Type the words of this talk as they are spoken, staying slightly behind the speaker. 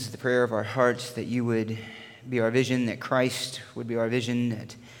the prayer of our hearts that you would be our vision, that Christ would be our vision,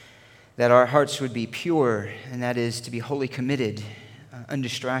 that our hearts would be pure, and that is to be wholly committed,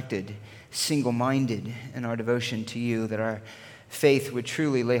 undistracted, single-minded in our devotion to you, that our faith would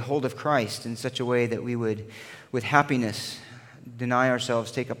truly lay hold of Christ in such a way that we would, with happiness, deny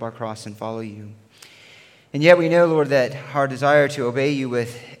ourselves, take up our cross, and follow you. And yet we know, Lord, that our desire to obey you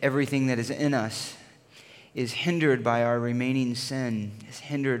with everything that is in us is hindered by our remaining sin, is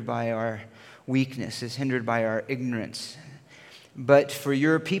hindered by our weakness, is hindered by our ignorance. But for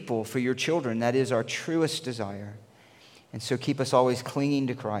your people, for your children, that is our truest desire. And so keep us always clinging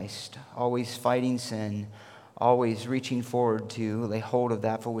to Christ, always fighting sin, always reaching forward to lay hold of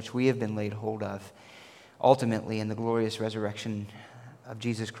that for which we have been laid hold of, ultimately in the glorious resurrection of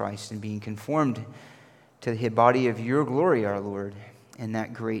Jesus Christ and being conformed to the body of your glory, our Lord, in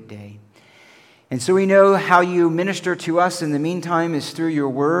that great day. And so we know how you minister to us in the meantime is through your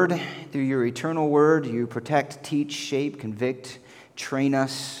word, through your eternal word. You protect, teach, shape, convict, train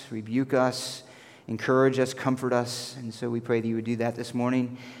us, rebuke us, encourage us, comfort us. And so we pray that you would do that this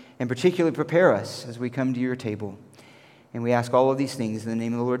morning and particularly prepare us as we come to your table. And we ask all of these things in the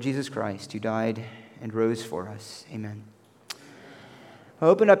name of the Lord Jesus Christ, who died and rose for us. Amen.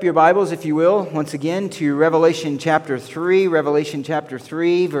 Open up your Bibles, if you will, once again to Revelation chapter 3,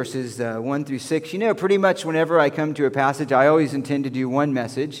 verses 1 through 6. You know, pretty much whenever I come to a passage, I always intend to do one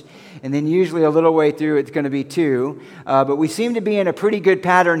message, and then usually a little way through it's going to be two. But we seem to be in a pretty good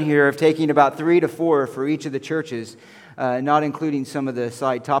pattern here of taking about 3 to 4 for each of the churches, not including some of the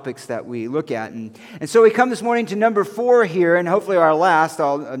side topics that we look at. And so we come this morning to number 4 here, and hopefully our last,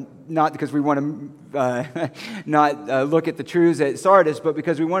 not because we want to not look at the truths at Sardis, but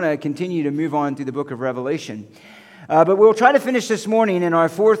because we want to continue to move on through the book of Revelation. But we'll try to finish this morning in our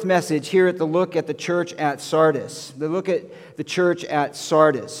 4th message here at the look at the church at Sardis. The look at the church at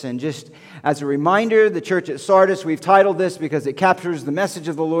Sardis. And just as a reminder, the church at Sardis, we've titled this because it captures the message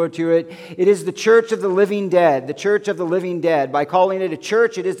of the Lord to it. It is the church of the living dead, the church of the living dead. By calling it a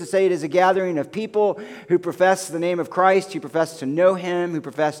church, it is to say it is a gathering of people who profess the name of Christ, who profess to know Him, who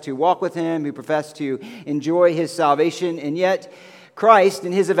profess to walk with Him, who profess to enjoy His salvation, and yet Christ,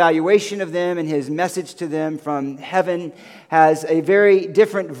 in His evaluation of them and His message to them from heaven, has a very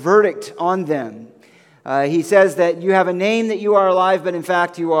different verdict on them. He says that you have a name that you are alive, but in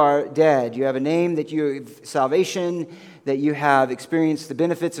fact you are dead. You have a name that you have salvation, that you have experienced the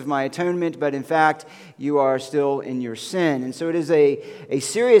benefits of my atonement, but in fact you are still in your sin. And so it is a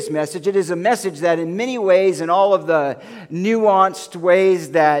serious message. It is a message that in many ways, in all of the nuanced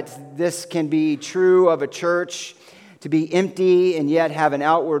ways that this can be true of a church, to be empty and yet have an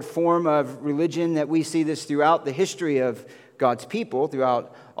outward form of religion, that we see this throughout the history of God's people,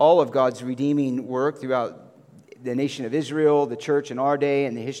 throughout all of God's redeeming work, throughout the nation of Israel, the church in our day,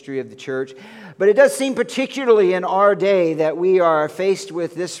 and the history of the church. But it does seem particularly in our day that we are faced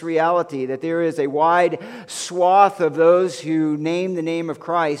with this reality, that there is a wide swath of those who name the name of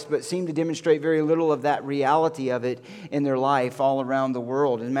Christ, but seem to demonstrate very little of that reality of it in their life all around the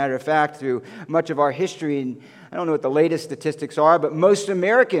world. As a matter of fact, through much of our history, and I don't know what the latest statistics are, but most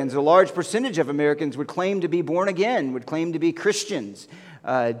Americans, a large percentage of Americans, would claim to be born again, would claim to be Christians.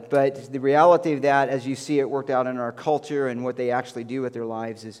 But the reality of that, as you see it worked out in our culture and what they actually do with their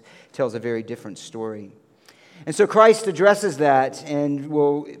lives, tells a very different story. And so Christ addresses that, and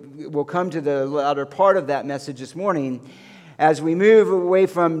we'll come to the latter part of that message this morning as we move away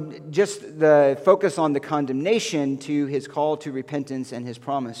from just the focus on the condemnation to His call to repentance and His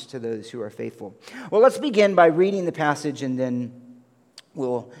promise to those who are faithful. Well, let's begin by reading the passage, and then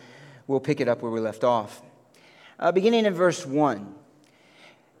we'll pick it up where we left off. Beginning in verse 1.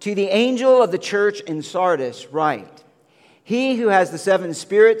 To the angel of the church in Sardis write, He who has the 7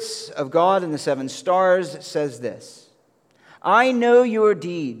 spirits of God and the 7 stars says this, I know your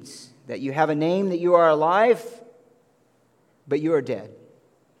deeds, that you have a name, that you are alive, but you are dead.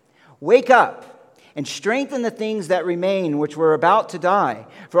 Wake up and strengthen the things that remain, which were about to die.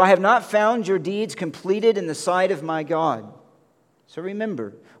 For I have not found your deeds completed in the sight of my God. So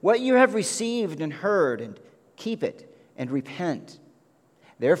remember what you have received and heard, and keep it and repent.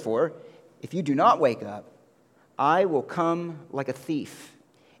 Therefore, if you do not wake up, I will come like a thief,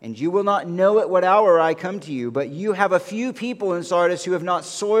 and you will not know at what hour I come to you. But you have a few people in Sardis who have not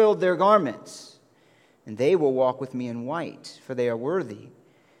soiled their garments, and they will walk with me in white, for they are worthy.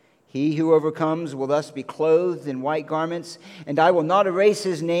 He who overcomes will thus be clothed in white garments, and I will not erase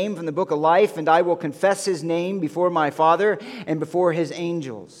his name from the book of life, and I will confess his name before my Father and before his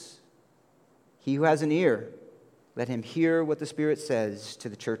angels. He who has an ear, let him hear what the Spirit says to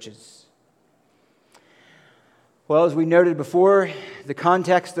the churches. Well, as we noted before, the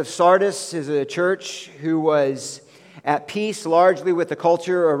context of Sardis is a church who was at peace largely with the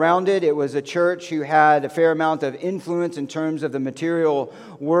culture around it. It was a church who had a fair amount of influence in terms of the material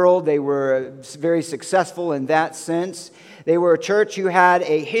world. They were very successful in that sense. They were a church who had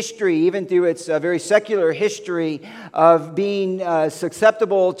a history, even through its very secular history, of being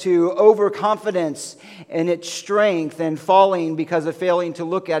susceptible to overconfidence in its strength and falling because of failing to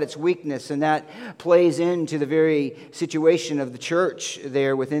look at its weakness. And that plays into the very situation of the church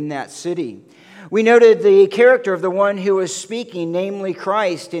there within that city. We noted the character of the one who was speaking, namely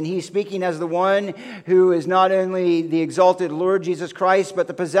Christ, and he's speaking as the one who is not only the exalted Lord Jesus Christ, but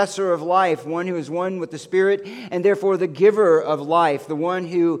the possessor of life, one who is one with the Spirit, and therefore the giver of life, the one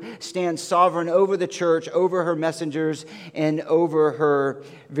who stands sovereign over the church, over her messengers, and over her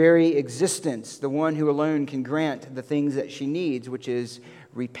very existence, the one who alone can grant the things that she needs, which is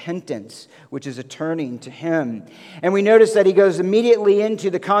repentance, which is a turning to Him. And we notice that he goes immediately into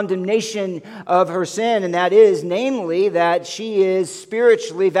the condemnation of her sin, and that is, namely, that she is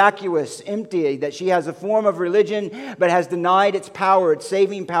spiritually vacuous, empty, that she has a form of religion, but has denied its power, its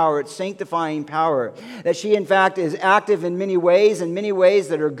saving power, its sanctifying power. That she, in fact, is active in many ways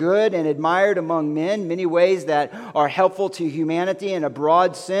that are good and admired among men, many ways that are helpful to humanity in a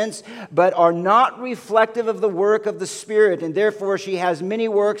broad sense, but are not reflective of the work of the Spirit, and therefore she has many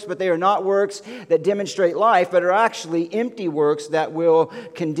works, but they are not works that demonstrate life, but are actually empty works that will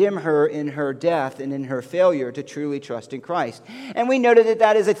condemn her in her death and in her failure to truly trust in Christ. And we noted that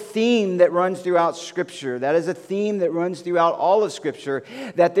that is a theme that runs throughout Scripture. That is a theme that runs throughout all of Scripture,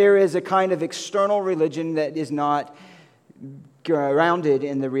 that there is a kind of external religion that is not grounded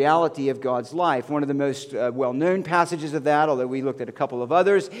in the reality of God's life. One of the most well-known passages of that, although we looked at a couple of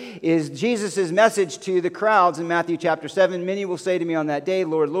others, is Jesus' message to the crowds in Matthew chapter 7. Many will say to me on that day,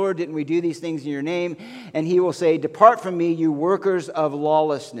 Lord, Lord, didn't we do these things in your name? And he will say, depart from me, you workers of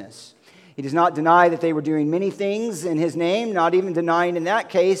lawlessness. He does not deny that they were doing many things in his name, not even denying in that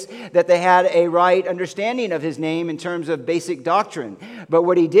case that they had a right understanding of his name in terms of basic doctrine. But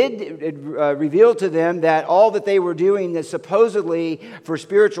what he did reveal to them that all that they were doing that supposedly for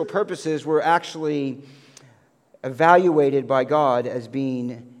spiritual purposes were actually evaluated by God as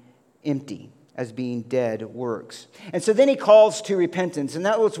being empty, as being dead works. And so then he calls to repentance, and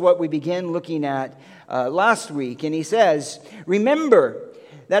that was what we began looking at last week. And he says, remember.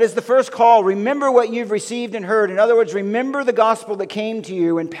 That is the first call. Remember what you've received and heard. In other words, remember the gospel that came to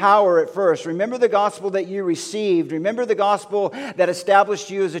you in power at first. Remember the gospel that you received. Remember the gospel that established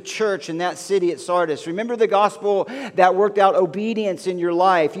you as a church in that city at Sardis. Remember the gospel that worked out obedience in your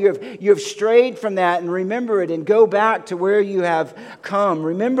life. You have strayed from that, and remember it and go back to where you have come.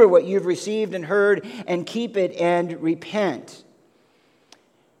 Remember what you've received and heard and keep it and repent.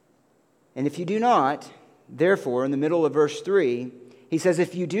 And if you do not, therefore, in the middle of verse 3, he says,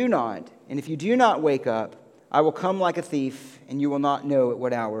 if you do not wake up, I will come like a thief, and you will not know at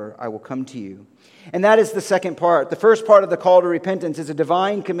what hour I will come to you. And that is the second part. The first part of the call to repentance is a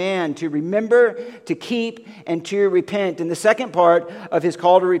divine command to remember, to keep, and to repent. And the second part of his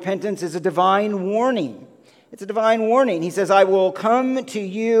call to repentance is a divine warning. It's a divine warning. He says, I will come to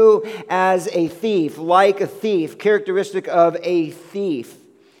you as a thief, like a thief, characteristic of a thief.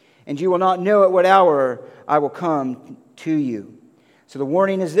 And you will not know at what hour I will come to you. So the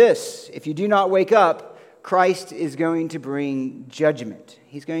warning is this: if you do not wake up, Christ is going to bring judgment.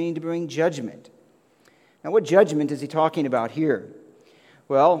 He's going to bring judgment. Now, what judgment is he talking about here?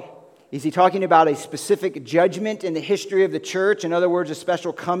 Well, is he talking about a specific judgment in the history of the church? In other words, a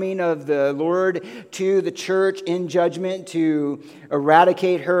special coming of the Lord to the church in judgment to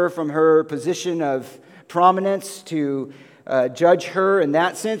eradicate her from her position of prominence, to judge her in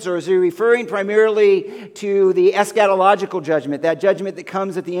that sense? Or is he referring primarily to the eschatological judgment, that judgment that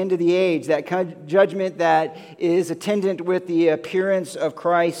comes at the end of the age, that judgment that is attendant with the appearance of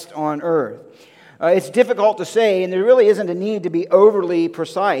Christ on earth? It's difficult to say, and there really isn't a need to be overly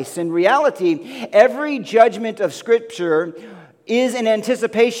precise. In reality, every judgment of Scripture is an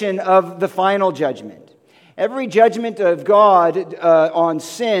anticipation of the final judgment. Every judgment of God on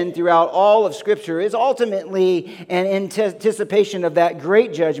sin throughout all of Scripture is ultimately an anticipation of that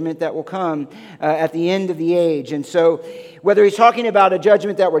great judgment that will come at the end of the age. And so whether he's talking about a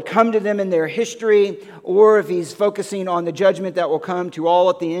judgment that would come to them in their history, or if he's focusing on the judgment that will come to all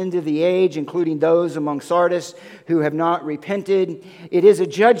at the end of the age, including those among Sardis who have not repented, it is a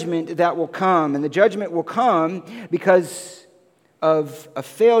judgment that will come. And the judgment will come because of a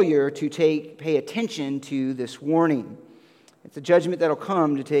failure to pay attention to this warning. It's a judgment that will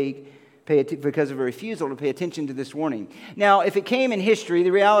come to pay because of a refusal to pay attention to this warning. Now, if it came in history,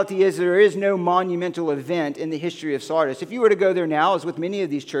 the reality is there is no monumental event in the history of Sardis. If you were to go there now, as with many of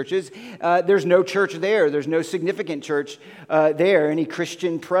these churches, there's no church there. There's no significant church there, any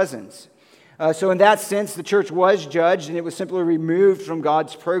Christian presence. So in that sense, the church was judged, and it was simply removed from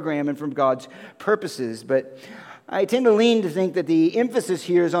God's program and from God's purposes. But I tend to lean to think that the emphasis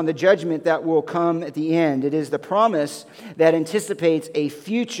here is on the judgment that will come at the end. It is the promise that anticipates a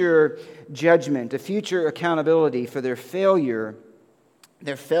future judgment, a future accountability for their failure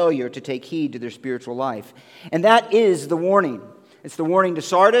to take heed to their spiritual life. And that is the warning. It's the warning to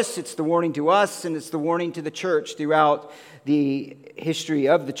Sardis, it's the warning to us, and it's the warning to the church throughout the history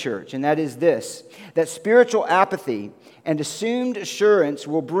of the church. And that is this, that spiritual apathy and assumed assurance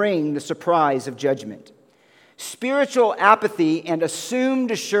will bring the surprise of judgment. Spiritual apathy and assumed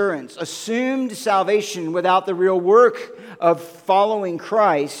assurance, assumed salvation without the real work of following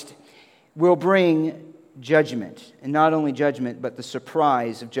Christ will bring judgment. And not only judgment, but the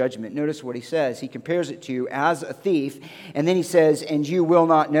surprise of judgment. Notice what he says. He compares it to as a thief, and then he says, and you will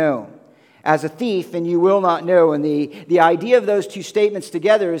not know. As a thief, and you will not know. And the idea of those two statements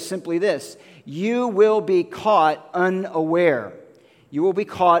together is simply this. You will be caught unaware. You will be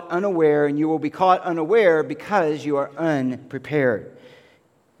caught unaware, and you will be caught unaware because you are unprepared.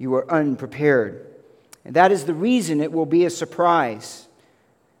 You are unprepared. And that is the reason it will be a surprise.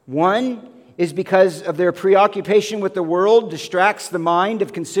 One is because of their preoccupation with the world distracts the mind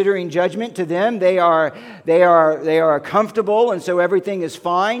of considering judgment. To them, they are comfortable, and so everything is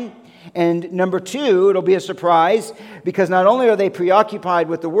fine. And number two, it'll be a surprise because not only are they preoccupied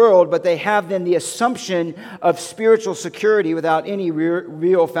with the world, but they have then the assumption of spiritual security without any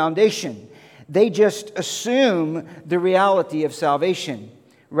real foundation. They just assume the reality of salvation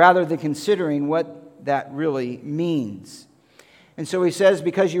rather than considering what that really means. And so he says,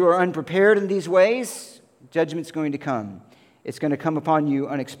 because you are unprepared in these ways, judgment's going to come. It's going to come upon you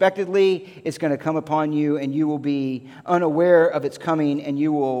unexpectedly. It's going to come upon you, and you will be unaware of its coming, and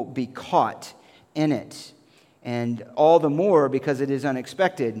you will be caught in it. And all the more because it is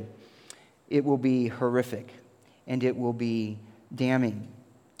unexpected, it will be horrific, and it will be damning.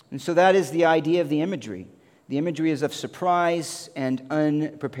 And so that is the idea of the imagery. The imagery is of surprise and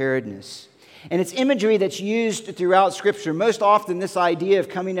unpreparedness. And it's imagery that's used throughout Scripture. Most often, this idea of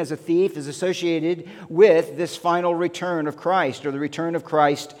coming as a thief is associated with this final return of Christ, or the return of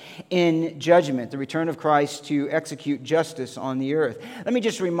Christ in judgment, the return of Christ to execute justice on the earth. Let me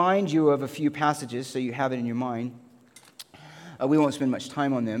just remind you of a few passages so you have it in your mind. We won't spend much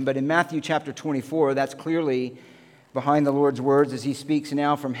time on them, but in Matthew chapter 24, that's clearly behind the Lord's words as he speaks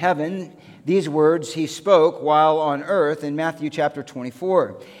now from heaven. These words he spoke while on earth in Matthew chapter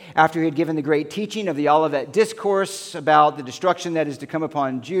 24. After he had given the great teaching of the Olivet Discourse about the destruction that is to come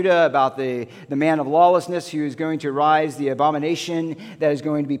upon Judah, about the man of lawlessness who is going to rise, the abomination that is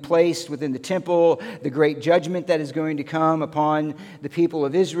going to be placed within the temple, the great judgment that is going to come upon the people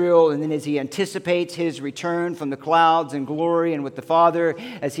of Israel, and then as he anticipates his return from the clouds in glory and with the Father,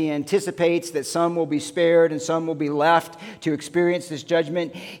 as he anticipates that some will be spared and some will be left to experience this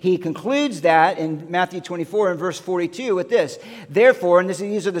judgment, he concludes that in Matthew 24 and verse 42 with this. Therefore, and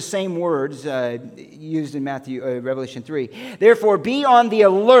these are the same words used in Revelation 3. Therefore, be on the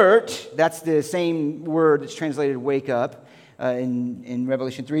alert. That's the same word that's translated wake up in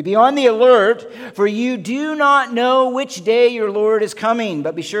Revelation 3. Be on the alert, for you do not know which day your Lord is coming.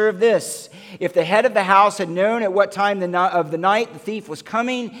 But be sure of this. If the head of the house had known at what time of the night the thief was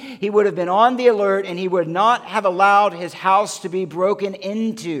coming, he would have been on the alert, and he would not have allowed his house to be broken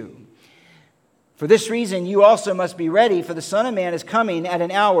into. For this reason, you also must be ready, for the Son of Man is coming at an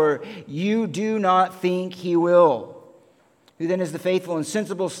hour you do not think he will. Who then is the faithful and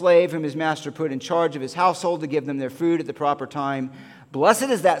sensible slave whom his master put in charge of his household to give them their food at the proper time? Blessed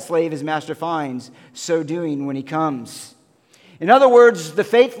is that slave his master finds so doing when he comes. In other words, the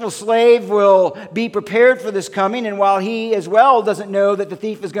faithful slave will be prepared for this coming, and while he as well doesn't know that the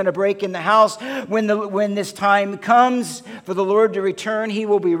thief is going to break in the house, when this time comes for the Lord to return, he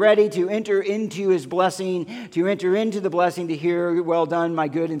will be ready to enter into his blessing, to enter into the blessing to hear, well done, my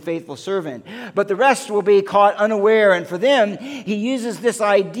good and faithful servant. But the rest will be caught unaware, and for them, he uses this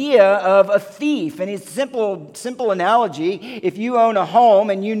idea of a thief. And it's a simple analogy. If you own a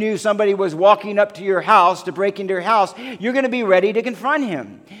home and you knew somebody was walking up to your house to break into your house, you're going to be ready to confront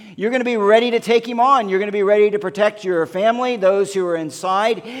him. You're going to be ready to take him on. You're going to be ready to protect your family, those who are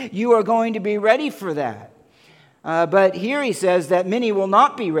inside. You are going to be ready for that. But here he says that many will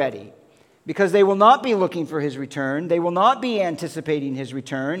not be ready. because they will not be looking for his return. They will not be anticipating his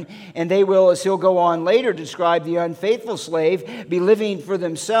return. And they will, as he'll go on later, describe the unfaithful slave, be living for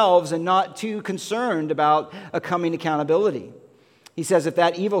themselves and not too concerned about a coming accountability. He says, if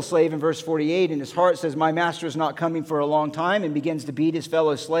that evil slave in verse 48 in his heart says, my master is not coming for a long time, and begins to beat his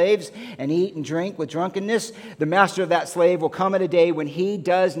fellow slaves and eat and drink with drunkenness, the master of that slave will come at a day when he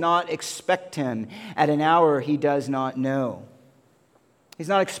does not expect him, at an hour he does not know. He's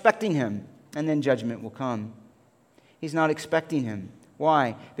not expecting him, and then judgment will come. He's not expecting him.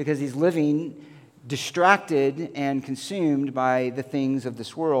 Why? Because he's living distracted and consumed by the things of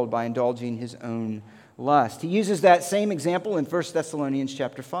this world, by indulging his own lust. He uses that same example in 1 Thessalonians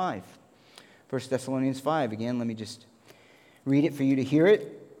chapter 5. 1 Thessalonians 5. Again, let me just read it for you to hear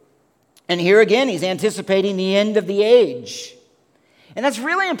it. And here again, he's anticipating the end of the age. And that's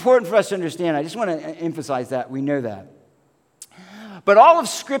really important for us to understand. I just want to emphasize that. We know that. But all of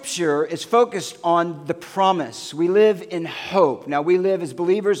Scripture is focused on the promise. We live in hope. Now, we live as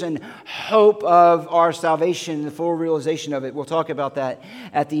believers in hope of our salvation, the full realization of it. We'll talk about that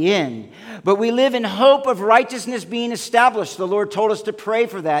at the end. But we live in hope of righteousness being established. The Lord told us to pray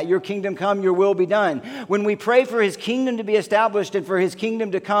for that. Your kingdom come, your will be done. When we pray for his kingdom to be established and for his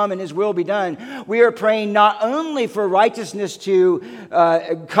kingdom to come and his will be done, we are praying not only for righteousness to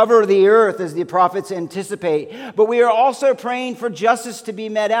cover the earth as the prophets anticipate, but we are also praying for justice to be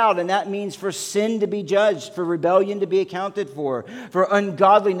met out, and that means for sin to be judged, for rebellion to be accounted for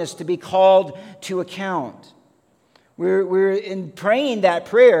ungodliness to be called to account. We're in praying that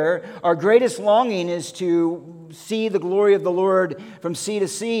prayer. Our greatest longing is to see the glory of the Lord from sea to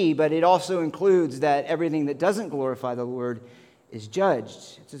sea, but it also includes that everything that doesn't glorify the Lord is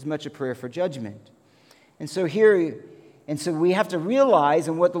judged. It's as much a prayer for judgment. And so we have to realize,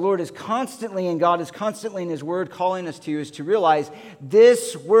 and what the Lord is constantly, and God is constantly in his word calling us to, is to realize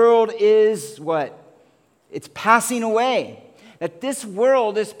this world is what? It's passing away. That this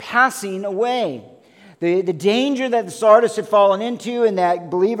world is passing away. The danger that the Sardis had fallen into and that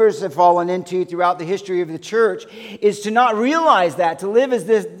believers have fallen into throughout the history of the church is to not realize that, to live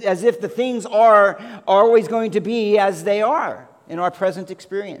as if the things are always going to be as they are in our present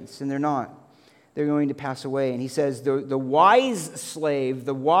experience, and they're not. They're going to pass away. And he says the wise slave,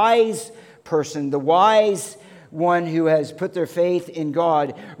 the wise person, the wise one who has put their faith in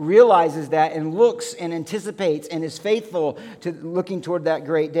God realizes that and looks and anticipates and is faithful to looking toward that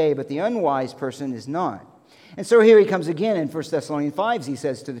great day. But the unwise person is not. And so here he comes again in 1 Thessalonians 5. He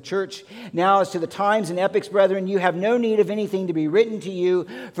says to the church, now as to the times and epochs, brethren, you have no need of anything to be written to you,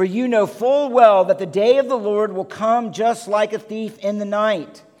 for you know full well that the day of the Lord will come just like a thief in the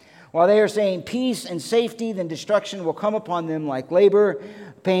night. While they are saying peace and safety, then destruction will come upon them like labor.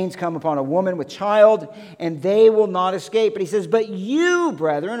 Pains come upon a woman with child, and they will not escape. But he says, but you,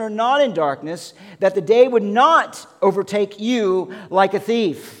 brethren, are not in darkness, that the day would not overtake you like a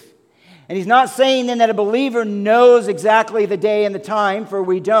thief. And he's not saying then that a believer knows exactly the day and the time, for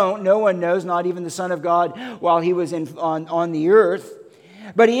we don't. No one knows, not even the Son of God, while he was on the earth.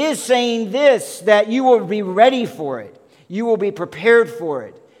 But he is saying this, that you will be ready for it. You will be prepared for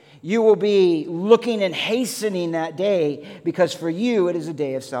it. You will be looking and hastening that day, because for you it is a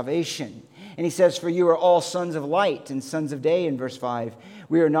day of salvation. And he says, for you are all sons of light and sons of day in verse 5.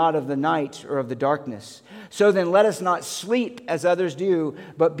 We are not of the night or of the darkness. So then let us not sleep as others do,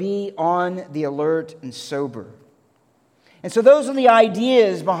 but be on the alert and sober. And so those are the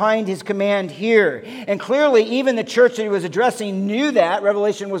ideas behind his command here. And clearly, even the church that he was addressing knew that.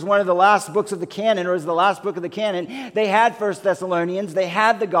 Revelation was one of the last books of the canon, or is the last book of the canon. They had 1 Thessalonians. They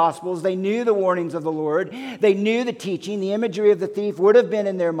had the Gospels. They knew the warnings of the Lord. They knew the teaching. The imagery of the thief would have been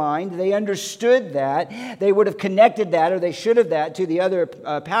in their mind. They understood that. They would have connected that, or they should have that, to the other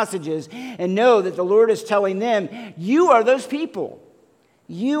passages, and know that the Lord is telling them, you are those people.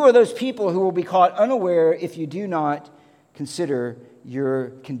 You are those people who will be caught unaware if you do not consider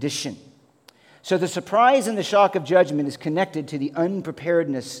your condition. So the surprise and the shock of judgment is connected to the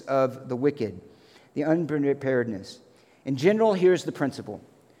unpreparedness of the wicked. The unpreparedness. In general, here's the principle.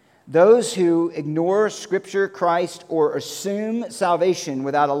 Those who ignore Scripture, Christ, or assume salvation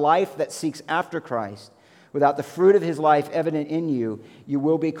without a life that seeks after Christ, without the fruit of his life evident in you, you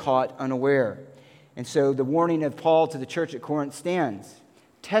will be caught unaware. And so the warning of Paul to the church at Corinth stands.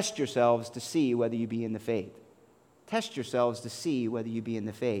 Test yourselves to see whether you be in the faith. Test yourselves to see whether you be in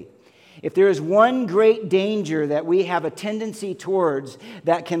the faith. If there is one great danger that we have a tendency towards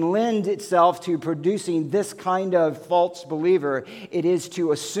that can lend itself to producing this kind of false believer, it is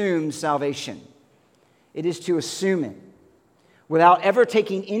to assume salvation. It is to assume it without ever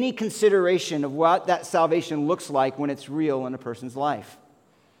taking any consideration of what that salvation looks like when it's real in a person's life.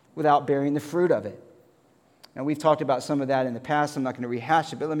 without bearing the fruit of it. Now, we've talked about some of that in the past. I'm not going to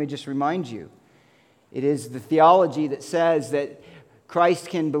rehash it, but let me just remind you. It is the theology that says that Christ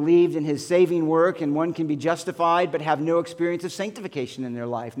can believe in his saving work and one can be justified but have no experience of sanctification in their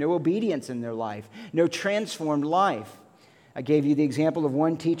life, no obedience in their life, no transformed life. I gave you the example of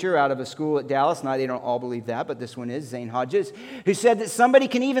one teacher out of a school at Dallas. Now, they don't all believe that, but this one is, Zane Hodges, who said that somebody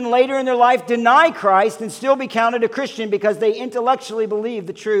can even later in their life deny Christ and still be counted a Christian because they intellectually believe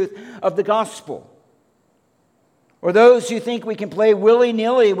the truth of the gospel. Or those who think we can play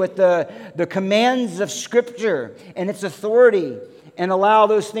willy-nilly with the commands of Scripture and its authority and allow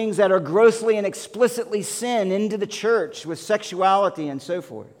those things that are grossly and explicitly sin into the church with sexuality and so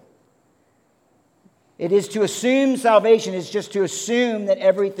forth. It is to assume salvation is just to assume that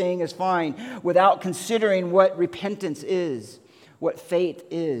everything is fine without considering what repentance is, what faith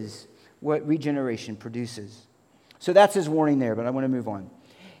is, what regeneration produces. So that's his warning there, but I want to move on.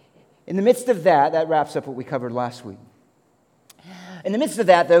 In the midst of that wraps up what we covered last week. In the midst of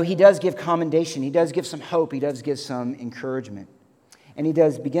that, though, he does give commendation. He does give some hope. He does give some encouragement. And he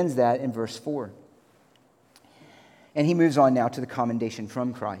begins that in verse 4. And he moves on now to the commendation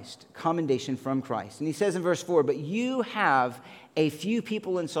from Christ. Commendation from Christ. And he says in verse 4, "But you have a few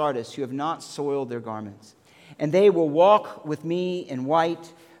people in Sardis who have not soiled their garments, and they will walk with me in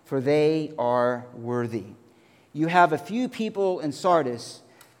white, for they are worthy." You have a few people in Sardis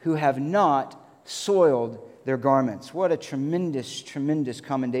who have not soiled their garments. What a tremendous, tremendous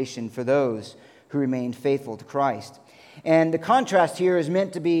commendation for those who remain faithful to Christ. And the contrast here is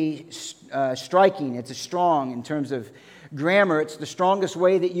meant to be striking. It's strong in terms of grammar. It's the strongest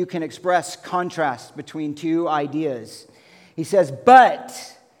way that you can express contrast between two ideas. He says,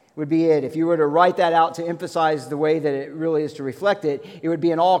 "but" would be it. If you were to write that out to emphasize the way that it really is to reflect it, it would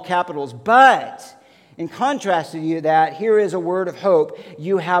be in all capitals. But in contrast to that, here is a word of hope.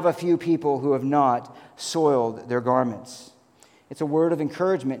 You have a few people who have not soiled their garments. It's a word of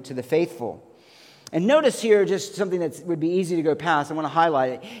encouragement to the faithful. And notice here just something that would be easy to go past. I want to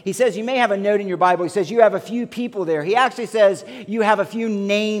highlight it. He says, you may have a note in your Bible. He says, you have a few people there. He actually says, you have a few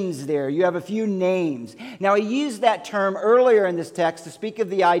names there. You have a few names. Now, he used that term earlier in this text to speak of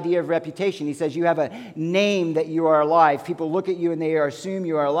the idea of reputation. He says, you have a name that you are alive. People look at you and they assume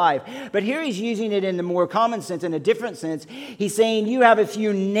you are alive. But here he's using it in the more common sense, in a different sense. He's saying, you have a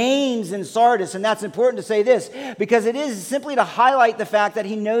few names in Sardis. And that's important to say this, because it is simply to highlight the fact that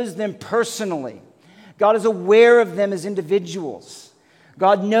he knows them personally. God is aware of them as individuals.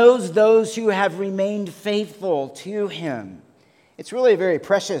 God knows those who have remained faithful to him. It's really a very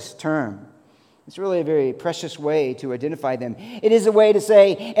precious term. It's really a very precious way to identify them. It is a way to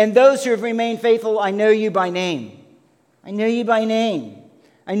say, and those who have remained faithful, I know you by name. I know you by name.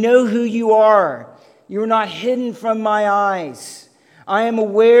 I know who you are. You are not hidden from my eyes. I am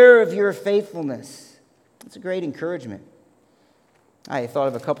aware of your faithfulness. It's a great encouragement. I thought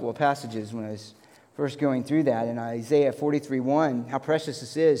of a couple of passages when I was first going through that. In Isaiah 43:1, how precious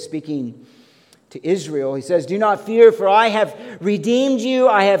this is, speaking to Israel. He says, do not fear, for I have redeemed you.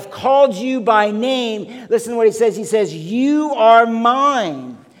 I have called you by name. Listen to what he says. He says, you are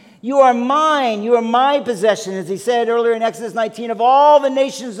mine. You are mine. You are my possession. As he said earlier in Exodus 19, of all the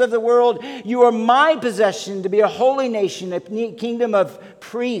nations of the world, you are my possession to be a holy nation, a kingdom of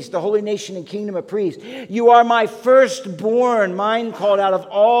priests, a holy nation and kingdom of priests. You are my firstborn, mine called out of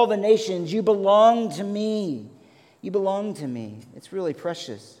all the nations. You belong to me. You belong to me. It's really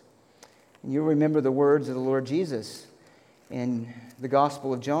precious. And you'll remember the words of the Lord Jesus in the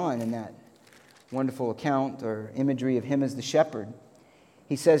Gospel of John, in that wonderful account or imagery of him as the shepherd.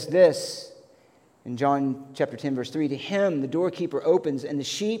 He says this in John chapter 10, verse 3, to him the doorkeeper opens, and the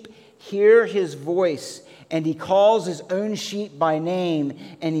sheep hear his voice, and he calls his own sheep by name,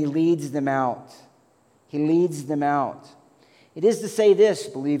 and he leads them out. He leads them out. It is to say this,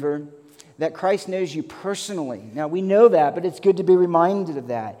 believer, that Christ knows you personally. Now, we know that, but it's good to be reminded of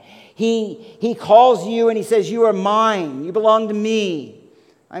that. He calls you, and he says, you are mine. You belong to me.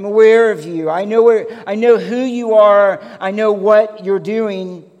 I'm aware of you. I know who you are. I know what you're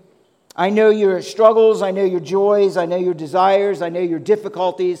doing. I know your struggles. I know your joys. I know your desires. I know your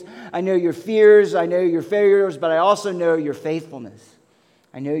difficulties. I know your fears. I know your failures. But I also know your faithfulness.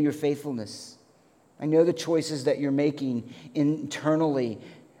 I know your faithfulness. I know the choices that you're making internally.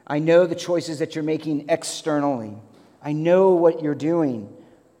 I know the choices that you're making externally. I know what you're doing.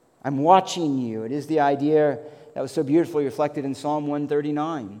 I'm watching you. It is the idea that was so beautifully reflected in Psalm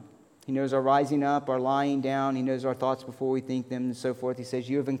 139. He knows our rising up, our lying down. He knows our thoughts before we think them, and so forth. He says,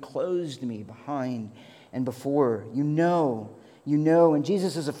 you have enclosed me behind and before. You know. And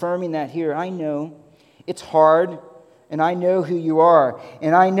Jesus is affirming that here. I know. It's hard. and I know who you are,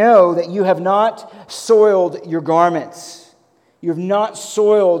 and I know that you have not soiled your garments. You have not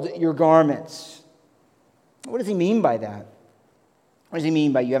soiled your garments. What does he mean by that? What does he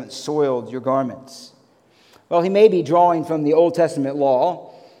mean by you haven't soiled your garments? Well, he may be drawing from the Old Testament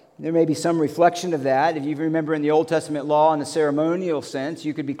law. There may be some reflection of that. If you remember in the Old Testament law, in the ceremonial sense,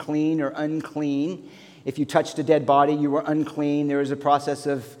 you could be clean or unclean. If you touched a dead body, you were unclean. There was a process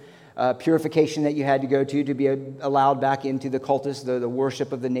of purification that you had to go to be allowed back into the cultus, the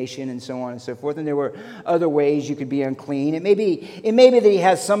worship of the nation, and so on and so forth. And there were other ways you could be unclean. It may be that he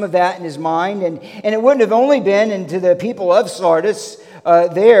has some of that in his mind, and it wouldn't have only been into the people of Sardis.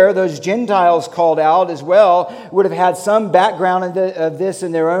 Those Gentiles called out as well would have had some background of this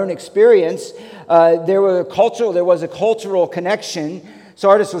in their own experience. There was a cultural connection.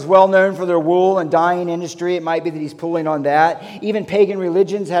 Sardis was well known for their wool and dyeing industry. It might be that he's pulling on that. Even pagan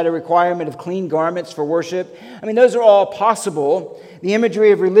religions had a requirement of clean garments for worship. I mean, those are all possible. The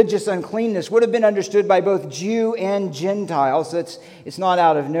imagery of religious uncleanness would have been understood by both Jew and Gentile, so it's not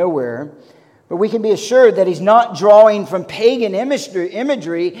out of nowhere. But we can be assured that he's not drawing from pagan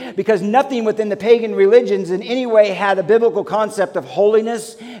imagery because nothing within the pagan religions in any way had a biblical concept of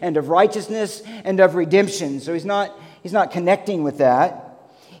holiness and of righteousness and of redemption. So he's not connecting with that.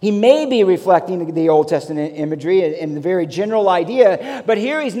 He may be reflecting the Old Testament imagery and the very general idea, but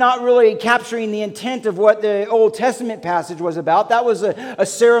here he's not really capturing the intent of what the Old Testament passage was about. That was a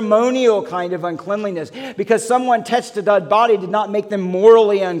ceremonial kind of uncleanliness. Because someone touched a dead body did not make them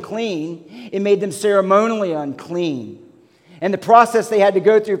morally unclean. It made them ceremonially unclean. And the process they had to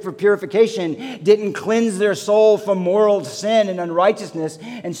go through for purification didn't cleanse their soul from moral sin and unrighteousness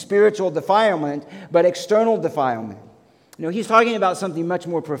and spiritual defilement, but external defilement. No, he's talking about something much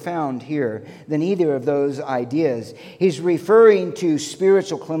more profound here than either of those ideas. He's referring to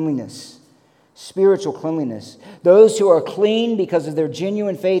spiritual cleanliness. Spiritual cleanliness. Those who are clean because of their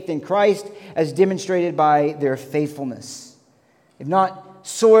genuine faith in Christ as demonstrated by their faithfulness. They've not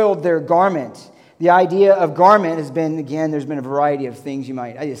soiled their garment. The idea of garment has been, again, there's been a variety of things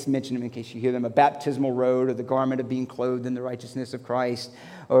I just mentioned them in case you hear them, a baptismal robe or the garment of being clothed in the righteousness of Christ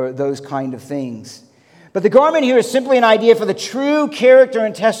or those kind of things. But the garment here is simply an idea for the true character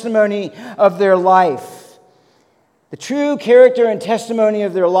and testimony of their life. The true character and testimony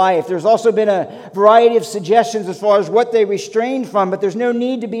of their life. There's also been a variety of suggestions as far as what they restrained from, but there's no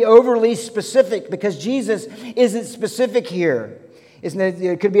need to be overly specific because Jesus isn't specific here.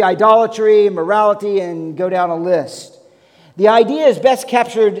 It could be idolatry, morality, and go down a list. The idea is best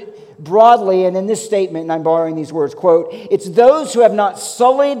captured broadly, and in this statement, and I'm borrowing these words, quote, it's those who have not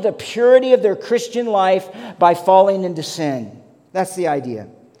sullied the purity of their Christian life by falling into sin. That's the idea.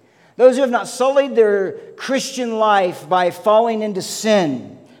 Those who have not sullied their Christian life by falling into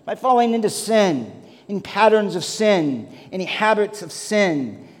sin, in patterns of sin, in habits of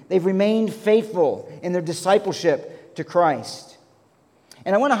sin. They've remained faithful in their discipleship to Christ.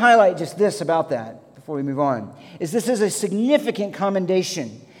 And I want to highlight just this about that before we move on, is this is a significant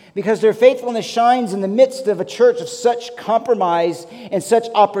commendation because their faithfulness shines in the midst of a church of such compromise and such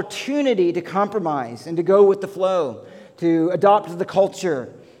opportunity to compromise and to go with the flow, to adopt the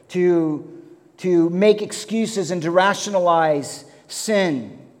culture, to make excuses and to rationalize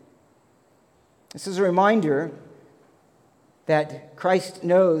sin. This is a reminder that Christ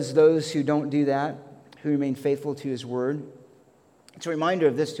knows those who don't do that, who remain faithful to His word. It's a reminder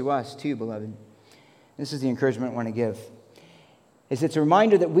of this to us too, beloved. This is the encouragement I want to give. It's a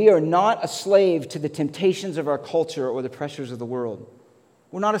reminder that we are not a slave to the temptations of our culture or the pressures of the world.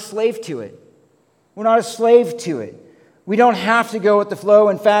 We're not a slave to it. We're not a slave to it. We don't have to go with the flow.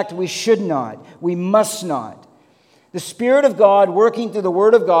 In fact, we should not. We must not. The Spirit of God working through the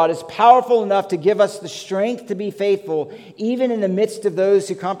Word of God is powerful enough to give us the strength to be faithful even in the midst of those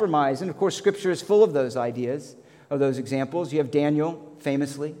who compromise. And of course, Scripture is full of those ideas, of those examples. You have Daniel,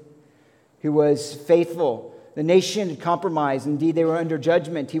 famously, who was faithful. The nation had compromised. Indeed, they were under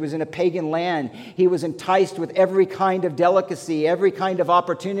judgment. He was in a pagan land. He was enticed with every kind of delicacy, every kind of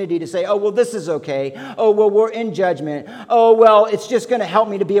opportunity to say, oh, well, this is okay. Oh, well, we're in judgment. Oh, well, it's just going to help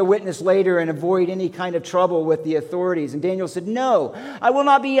me to be a witness later and avoid any kind of trouble with the authorities. And Daniel said, no, I will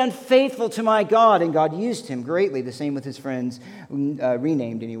not be unfaithful to my God. And God used him greatly. The same with his friends,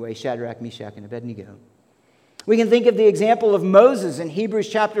 renamed anyway, Shadrach, Meshach, and Abednego. We can think of the example of Moses in Hebrews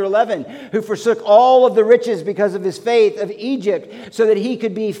chapter 11, who forsook all of the riches because of his faith of Egypt so that he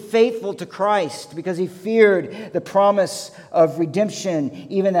could be faithful to Christ because he feared the promise of redemption,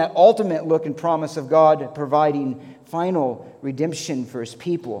 even that ultimate look and promise of God providing final redemption for his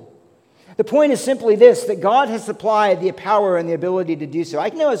people. The point is simply this, that God has supplied the power and the ability to do so. I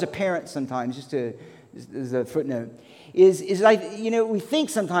know as a parent sometimes, just to is a footnote, is like, we think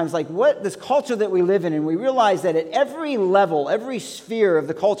sometimes like what this culture that we live in, and we realize that at every level, every sphere of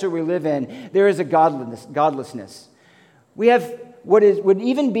the culture we live in, there is a godlessness. We have what would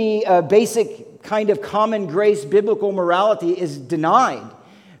even be a basic kind of common grace biblical morality is denied.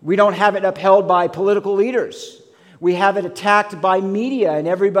 We don't have it upheld by political leaders. We have it attacked by media and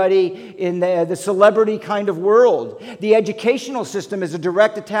everybody in the celebrity kind of world. The educational system is a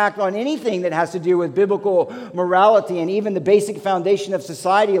direct attack on anything that has to do with biblical morality and even the basic foundation of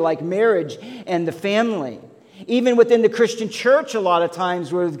society like marriage and the family. Even within the Christian church, a lot of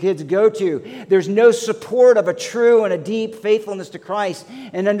times where the kids go to, there's no support of a true and a deep faithfulness to Christ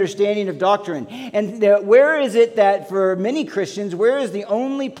and understanding of doctrine. And where is it that for many Christians, where is the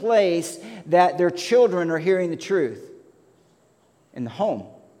only place that their children are hearing the truth? In the home.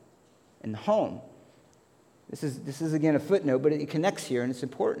 In the home. This is again a footnote, but it connects here and it's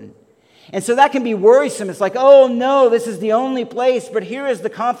important. And so that can be worrisome. It's like, oh no, this is the only place. But here is the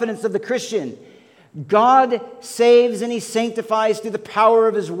confidence of the Christian. God saves and He sanctifies through the power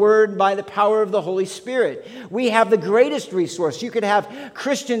of His Word by the power of the Holy Spirit. We have the greatest resource. You could have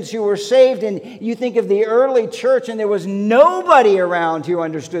Christians who were saved, and you think of the early church, and there was nobody around who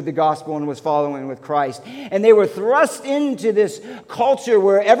understood the gospel and was following with Christ. And they were thrust into this culture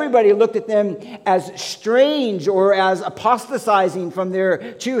where everybody looked at them as strange or as apostatizing from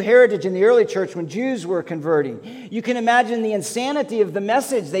their true heritage in the early church when Jews were converting. You can imagine the insanity of the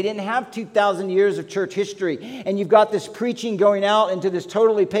message. They didn't have 2,000 years of church history, and you've got this preaching going out into this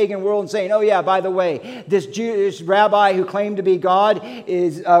totally pagan world and saying, oh yeah, by the way, this Jewish rabbi who claimed to be God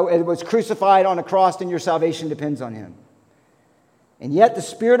was crucified on a cross and your salvation depends on him. And yet the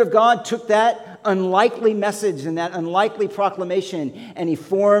Spirit of God took that unlikely message and that unlikely proclamation and He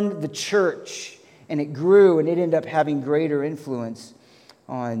formed the church, and it grew, and it ended up having greater influence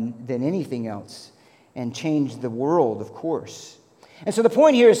than anything else and changed the world, of course. And so the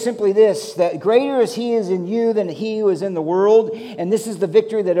point here is simply this, that greater is He is in you than he who is in the world, and this is the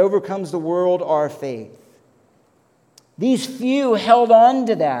victory that overcomes the world, our faith. These few held on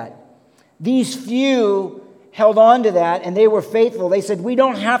to that. These few held on to that, and they were faithful. They said, we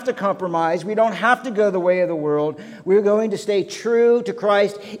don't have to compromise. We don't have to go the way of the world. We're going to stay true to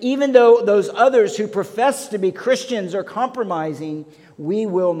Christ. Even though those others who profess to be Christians are compromising, we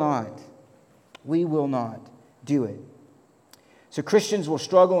will not. We will not do it. So Christians will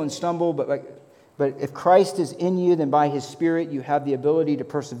struggle and stumble, but if Christ is in you, then by His Spirit you have the ability to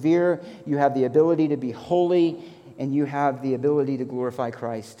persevere, you have the ability to be holy, and you have the ability to glorify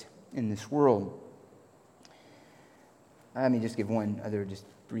Christ in this world. Let me just give one other just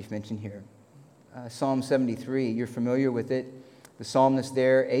brief mention here. Psalm 73, you're familiar with it. The psalmist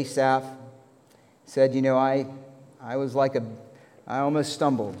there, Asaph, said, I almost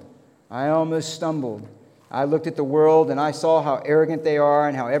stumbled. I looked at the world and I saw how arrogant they are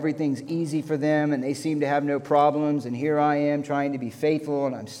and how everything's easy for them and they seem to have no problems. And here I am trying to be faithful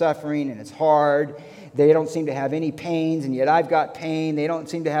and I'm suffering and it's hard. They don't seem to have any pains and yet I've got pain. They don't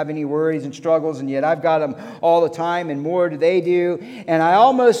seem to have any worries and struggles and yet I've got them all the time and more do they do. And I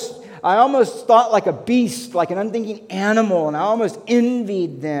almost thought like a beast, like an unthinking animal, and I almost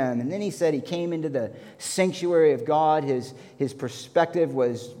envied them. And then he said he came into the sanctuary of God. His perspective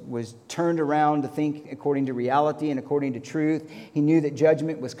was turned around to think according to reality and according to truth. He knew that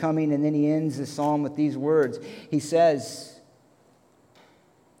judgment was coming, and then he ends the psalm with these words. He says,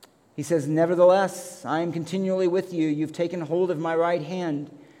 nevertheless, I am continually with you. You've taken hold of my right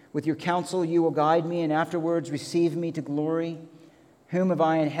hand. With your counsel you will guide me, and afterwards receive me to glory. Whom have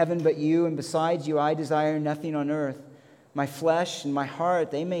I in heaven but you? And besides you, I desire nothing on earth. My flesh and my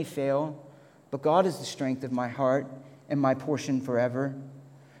heart, they may fail, but God is the strength of my heart and my portion forever.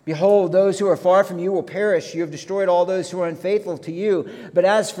 Behold, those who are far from you will perish. You have destroyed all those who are unfaithful to you. But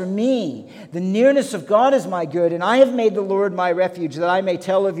as for me, the nearness of God is my good, and I have made the Lord my refuge, that I may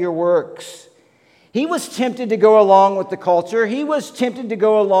tell of your works. He was tempted to go along with the culture. He was tempted to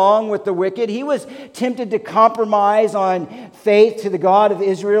go along with the wicked. He was tempted to compromise on faith to the God of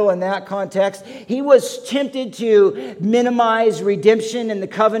Israel in that context. He was tempted to minimize redemption and the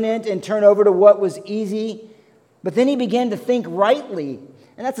covenant and turn over to what was easy. But then he began to think rightly,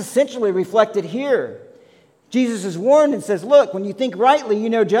 and that's essentially reflected here. Jesus is warned and says, look, when you think rightly, you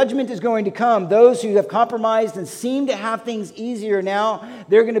know judgment is going to come. Those who have compromised and seem to have things easier now,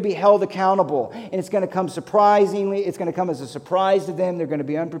 they're going to be held accountable. And it's going to come surprisingly. It's going to come as a surprise to them. They're going to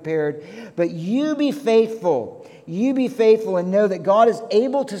be unprepared. But you be faithful. You be faithful and know that God is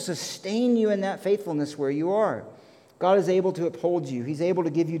able to sustain you in that faithfulness where you are. God is able to uphold you. He's able to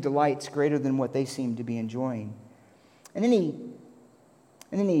give you delights greater than what they seem to be enjoying. And then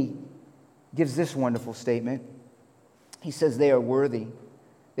he gives this wonderful statement. He says, they are worthy.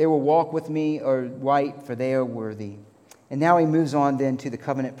 They will walk with me or white, for they are worthy. And now he moves on then to the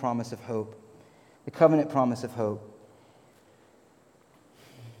covenant promise of hope. The covenant promise of hope.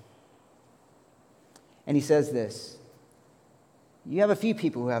 And he says this, you have a few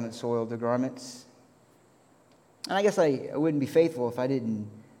people who haven't soiled their garments. And I guess I wouldn't be faithful if I didn't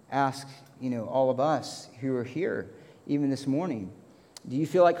ask, all of us who are here, even this morning. Do you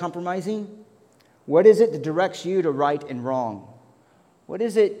feel like compromising? What is it that directs you to right and wrong? What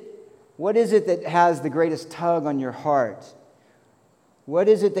is it that has the greatest tug on your heart? What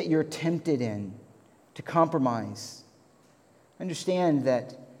is it that you're tempted in to compromise? Understand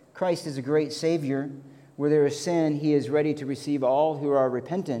that Christ is a great Savior. Where there is sin, He is ready to receive all who are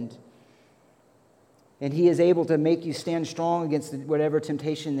repentant. And He is able to make you stand strong against whatever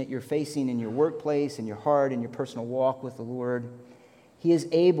temptation that you're facing in your workplace, in your heart, in your personal walk with the Lord. He is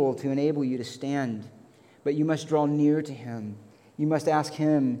able to enable you to stand. But you must draw near to Him. You must ask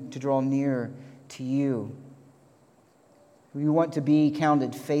Him to draw near to you. You want to be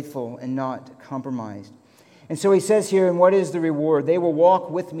counted faithful and not compromised. And so he says here, and what is the reward? They will walk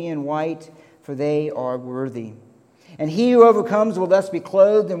with me in white, for they are worthy. And he who overcomes will thus be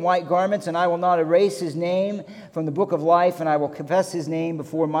clothed in white garments, and I will not erase his name from the book of life, and I will confess his name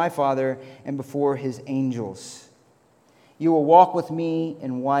before my Father and before his angels. You will walk with me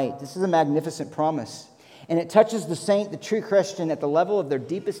in white. This is a magnificent promise. And it touches the saint, the true Christian, at the level of their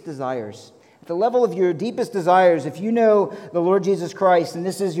deepest desires. At the level of your deepest desires, if you know the Lord Jesus Christ, and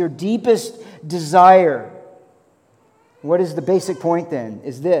this is your deepest desire, what is the basic point then?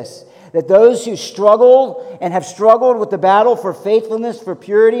 Is this, that those who struggle and have struggled with the battle for faithfulness, for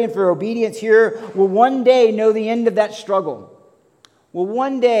purity, and for obedience here will one day know the end of that struggle. Will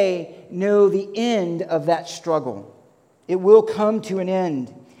one day know the end of that struggle. It will come to an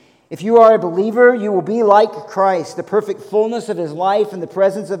end. If you are a believer, you will be like Christ, the perfect fullness of His life and the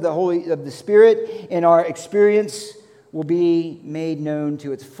presence of the Spirit in our experience will be made known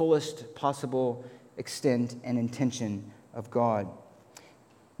to its fullest possible extent and intention of God.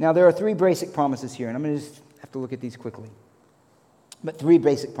 Now, there are three basic promises here, and I'm going to just have to look at these quickly. But three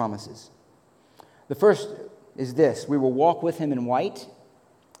basic promises. The first is this: we will walk with Him in white.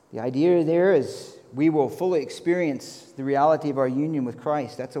 The idea there is we will fully experience the reality of our union with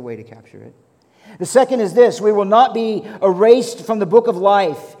Christ. That's a way to capture it. The second is this: we will not be erased from the book of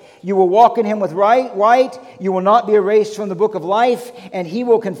life. You will walk in Him with white. You will not be erased from the book of life, and He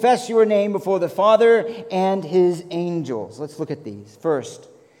will confess your name before the Father and His angels. Let's look at these. First,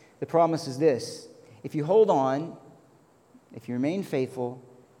 the promise is this: if you hold on, if you remain faithful,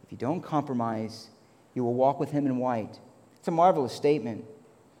 if you don't compromise, you will walk with Him in white. It's a marvelous statement.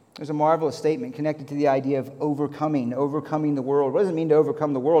 There's a marvelous statement connected to the idea of overcoming the world. What does it mean to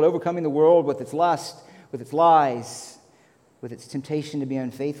overcome the world? Overcoming the world with its lust, with its lies, with its temptation to be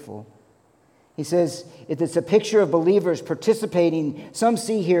unfaithful. He says it's a picture of believers participating. Some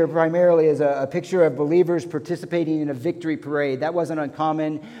see here primarily as a picture of believers participating in a victory parade. That wasn't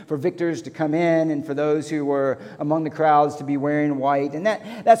uncommon for victors to come in and for those who were among the crowds to be wearing white. And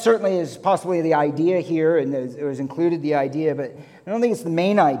that certainly is possibly the idea here, and it was included the idea, but I don't think it's the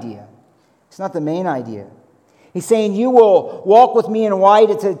main idea. It's not the main idea. He's saying, you will walk with me in white.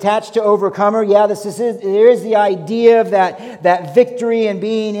 It's attached to overcomer. Yeah, there is the idea of that victory and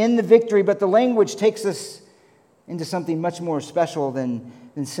being in the victory, but the language takes us into something much more special than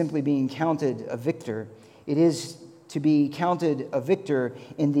simply being counted a victor. It is to be counted a victor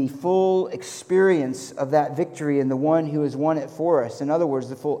in the full experience of that victory and the one who has won it for us. In other words,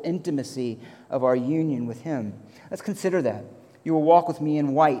 the full intimacy of our union with Him. Let's consider that. You will walk with me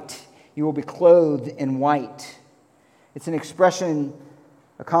in white. You will be clothed in white. It's an expression,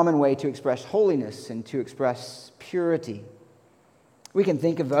 a common way to express holiness and to express purity. We can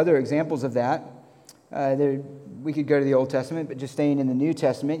think of other examples of that. We could go to the Old Testament, but just staying in the New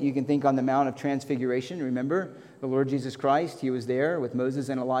Testament, you can think on the Mount of Transfiguration. Remember, the Lord Jesus Christ, He was there with Moses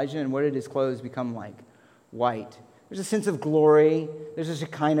and Elijah, and what did His clothes become like? White. There's a sense of glory. There's a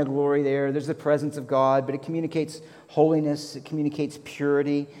Shekinah glory there. There's the presence of God, but it communicates holiness. It communicates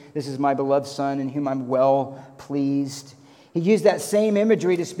purity. This is my beloved Son in whom I'm well pleased. He used that same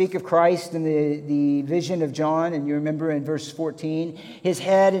imagery to speak of Christ in the vision of John. And you remember in verse 14, His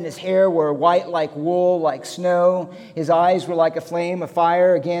head and His hair were white like wool, like snow. His eyes were like a flame of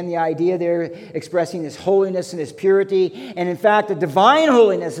fire. Again, the idea there expressing His holiness and His purity. And in fact, a divine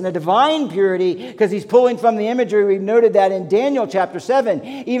holiness and a divine purity, because he's pulling from the imagery. We've noted that in Daniel chapter 7.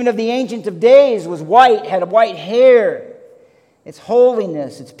 Even of the Ancient of Days was white, had white hair. It's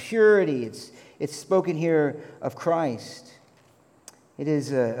holiness, it's purity. It's spoken here of Christ. It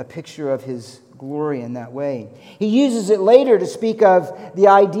is a picture of his glory in that way. He uses it later to speak of the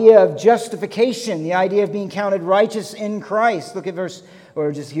idea of justification, the idea of being counted righteous in Christ. Look at verse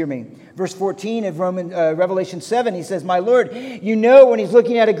 14 of Revelation 7. He says, "My Lord, you know," when he's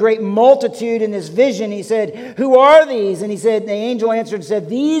looking at a great multitude in this vision, he said, "Who are these?" And he said, and the angel answered and said,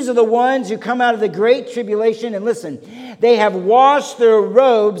 "These are the ones who come out of the great tribulation." And listen, "They have washed their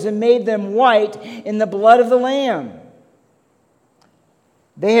robes and made them white in the blood of the Lamb."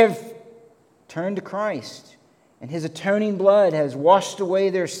 They have turned to Christ, and his atoning blood has washed away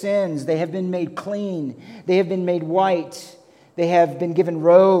their sins. They have been made clean. They have been made white. They have been given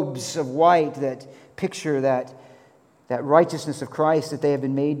robes of white that picture that righteousness of Christ that they have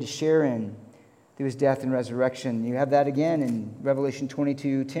been made to share in through his death and resurrection. You have that again in Revelation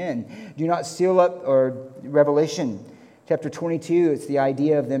 22:10. Do not seal up, or Revelation chapter 22, it's the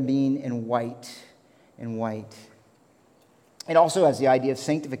idea of them being in white. It also has the idea of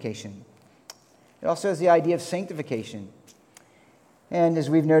sanctification. And as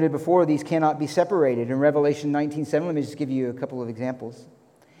we've noted before, these cannot be separated. In Revelation 19:7, let me just give you a couple of examples.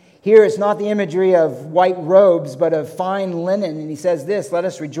 Here it's not the imagery of white robes, but of fine linen. And he says this, "Let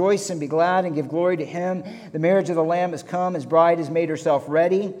us rejoice and be glad and give glory to him. The marriage of the Lamb has come. His bride has made herself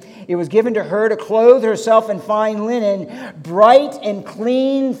ready. It was given to her to clothe herself in fine linen, bright and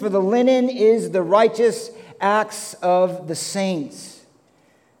clean, for the linen is the righteous acts of the saints."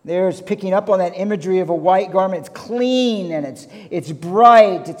 There's picking up on that imagery of a white garment. It's clean and it's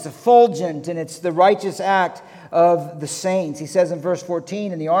bright, it's effulgent, and it's the righteous act of the saints. He says in verse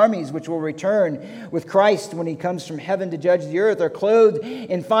 14, "And the armies which will return with Christ when he comes from heaven to judge the earth are clothed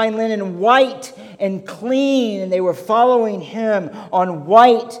in fine linen, white and clean, and they were following him on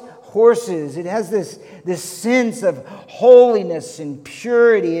white horses." It has this sense of holiness and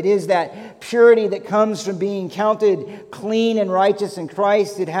purity. It is that purity that comes from being counted clean and righteous in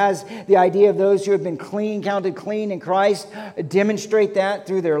Christ. It has the idea of those who have been counted clean in Christ, demonstrate that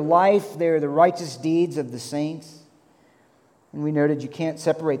through their life. They're the righteous deeds of the saints. And we noted you can't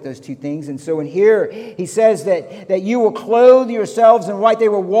separate those two things. And so in here, he says that you will clothe yourselves in white. They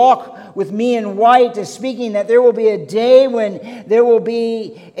will walk with me in white, is speaking that there will be a day when there will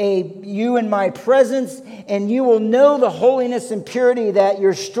be you in my presence, and you will know the holiness and purity that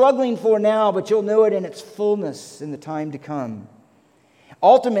you're struggling for now, but you'll know it in its fullness in the time to come.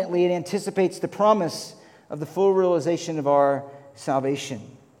 Ultimately, it anticipates the promise of the full realization of our salvation.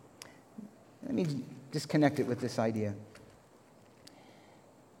 Let me just connect it with this idea.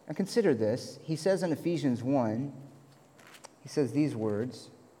 Now consider this. He says in Ephesians 1, he says these words.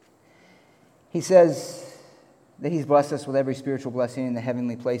 He says that he's blessed us with every spiritual blessing in the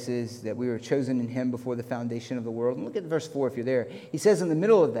heavenly places, that we were chosen in him before the foundation of the world. And look at verse 4 if you're there. He says in the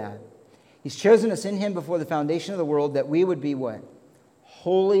middle of that, he's chosen us in him before the foundation of the world, that we would be what?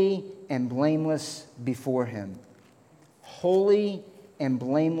 Holy and blameless before him. Holy and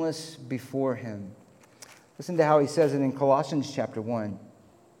blameless before him. Listen to how he says it in Colossians chapter 1.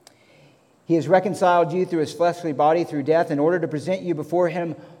 He has reconciled you through his fleshly body through death in order to present you before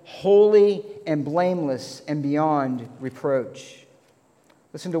him holy and blameless and beyond reproach.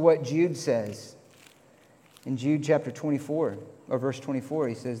 Listen to what Jude says. In Jude chapter 24, or verse 24,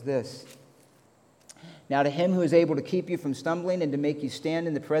 he says this. "Now to him who is able to keep you from stumbling and to make you stand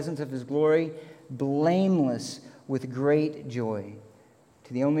in the presence of his glory, blameless with great joy.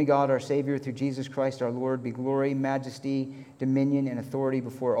 To the only God, our Savior, through Jesus Christ our Lord, be glory, majesty, dominion, and authority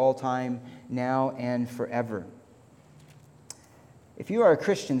before all time, now and forever." If you are a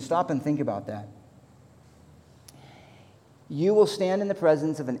Christian, stop and think about that. You will stand in the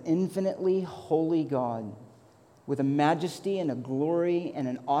presence of an infinitely holy God with a majesty and a glory and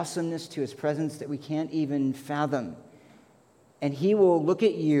an awesomeness to his presence that we can't even fathom. And he will look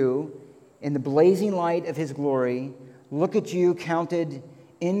at you in the blazing light of his glory, look at you counted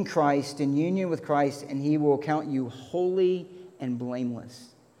in Christ, in union with Christ, and he will count you holy and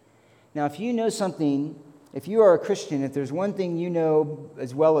blameless. Now, if you know something, if you are a Christian, if there's one thing you know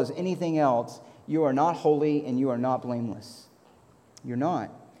as well as anything else, you are not holy and you are not blameless. You're not.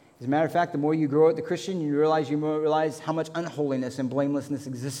 As a matter of fact, the more you grow as a Christian, you realize how much unholiness and blamelessness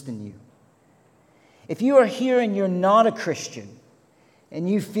exists in you. If you are here and you're not a Christian, and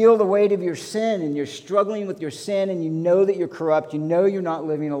you feel the weight of your sin, and you're struggling with your sin, and you know that you're corrupt, you know you're not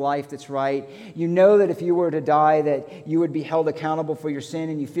living a life that's right, you know that if you were to die that you would be held accountable for your sin,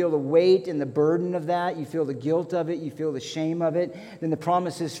 and you feel the weight and the burden of that, you feel the guilt of it, you feel the shame of it, then the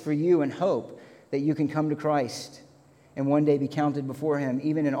promise is for you and hope that you can come to Christ and one day be counted before him,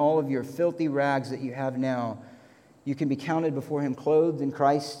 even in all of your filthy rags that you have now. You can be counted before him, clothed in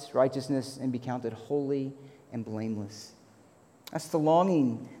Christ's righteousness, and be counted holy and blameless. That's the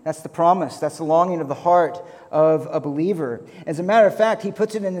longing. That's the promise. That's the longing of the heart of a believer. As a matter of fact, he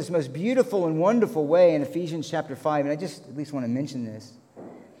puts it in this most beautiful and wonderful way in Ephesians chapter 5. And I just at least want to mention this.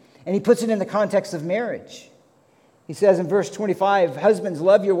 And he puts it in the context of marriage. He says in verse 25, "Husbands,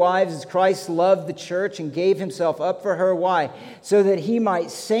 love your wives as Christ loved the church and gave himself up for her." Why? "So that he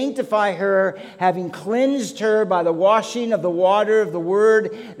might sanctify her, having cleansed her by the washing of the water of the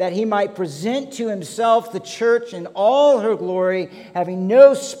word, that he might present to himself the church in all her glory, having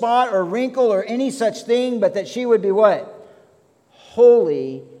no spot or wrinkle or any such thing, but that she would be" what?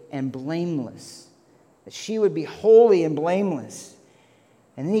 "Holy and blameless." That she would be holy and blameless.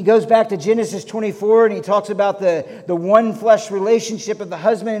 And then he goes back to Genesis 24 and he talks about the one flesh relationship of the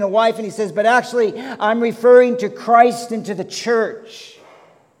husband and the wife. And he says, but actually, I'm referring to Christ and to the church.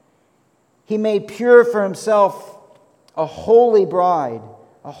 He made pure for himself a holy bride,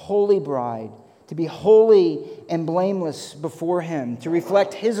 to be holy and blameless before him, to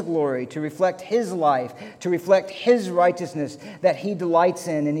reflect his glory, to reflect his life, to reflect his righteousness that he delights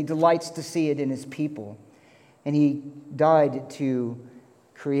in, and he delights to see it in his people. And he died to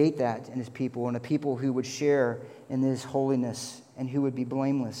create that in his people, and a people who would share in this holiness and who would be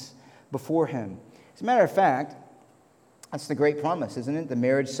blameless before him. As a matter of fact, that's the great promise, isn't it? The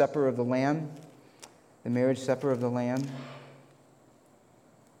marriage supper of the Lamb. The marriage supper of the Lamb.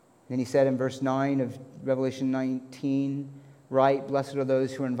 Then he said in verse 9 of Revelation 19, "Right, blessed are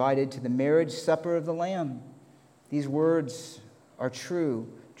those who are invited to the marriage supper of the Lamb." These words are true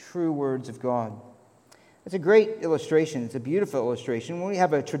words of God. It's a great illustration. It's a beautiful illustration. When we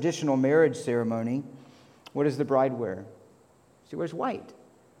have a traditional marriage ceremony, what does the bride wear? She wears white.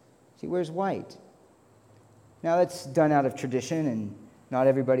 She wears white. Now, that's done out of tradition, and not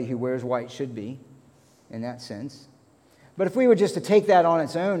everybody who wears white should be, in that sense. But if we were just to take that on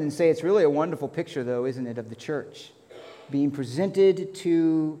its own and say it's really a wonderful picture, though, isn't it, of the church being presented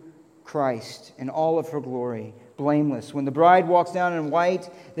to Christ in all of her glory, blameless. When the bride walks down in white,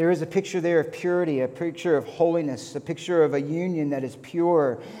 there is a picture there of purity, a picture of holiness, a picture of a union that is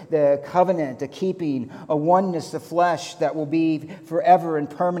pure, the covenant, a keeping, a oneness of flesh that will be forever and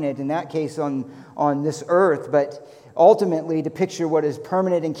permanent, in that case on this earth, but ultimately to picture what is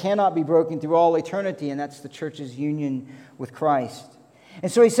permanent and cannot be broken through all eternity, and that's the church's union with Christ. And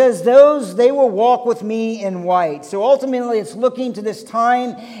so he says, they will walk with me in white. So ultimately it's looking to this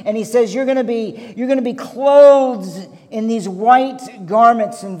time, and he says you're going to be clothed in these white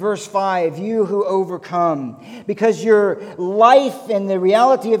garments in verse 5, you who overcome, because your life and the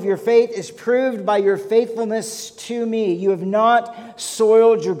reality of your faith is proved by your faithfulness to me. You have not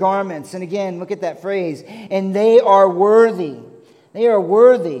soiled your garments. And again, look at that phrase, and they are worthy. They are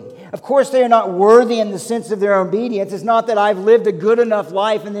worthy. Of course, they are not worthy in the sense of their obedience. It's not that I've lived a good enough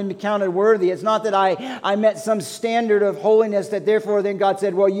life and then been counted worthy. It's not that I met some standard of holiness that therefore then God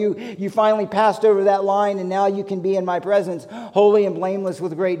said, well, you finally passed over that line and now you can be in my presence, holy and blameless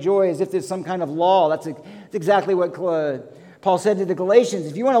with great joy, as if there's some kind of law. That's exactly what Paul said to the Galatians.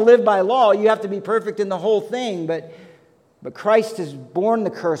 If you want to live by law, you have to be perfect in the whole thing, but Christ has borne the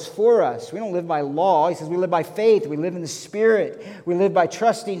curse for us. We don't live by law. He says we live by faith. We live in the Spirit. We live by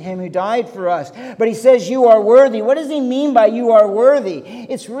trusting Him who died for us. But He says you are worthy. What does He mean by you are worthy?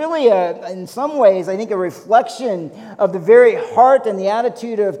 It's really, in some ways, I think, a reflection of the very heart and the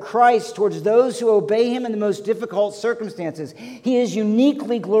attitude of Christ towards those who obey Him in the most difficult circumstances. He is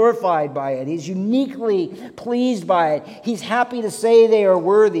uniquely glorified by it. He's uniquely pleased by it. He's happy to say they are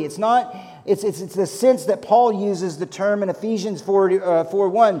worthy. It's the sense that Paul uses the term in Ephesians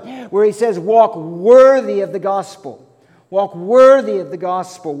 4:1, where he says, walk worthy of the gospel. Walk worthy of the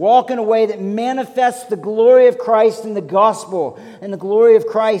gospel. Walk in a way that manifests the glory of Christ in the gospel and the glory of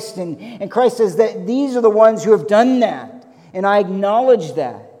Christ. And Christ says that these are the ones who have done that. And I acknowledge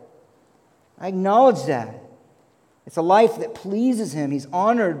that. I acknowledge that. It's a life that pleases Him. He's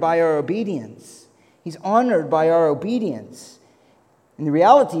honored by our obedience. He's honored by our obedience. And the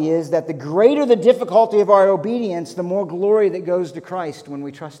reality is that the greater the difficulty of our obedience, the more glory that goes to Christ when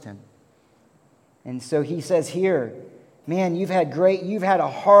we trust Him. And so He says here, man, you've had a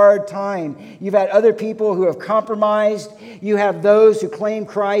hard time. You've had other people who have compromised. You have those who claim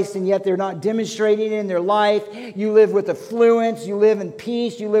Christ and yet they're not demonstrating it in their life. You live with affluence. You live in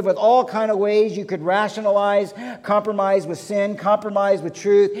peace. You live with all kind of ways you could rationalize, compromise with sin, compromise with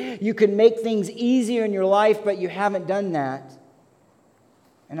truth. You can make things easier in your life, but you haven't done that.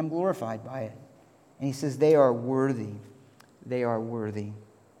 And I'm glorified by it. And He says they are worthy. They are worthy.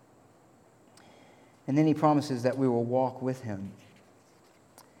 And then He promises that we will walk with Him.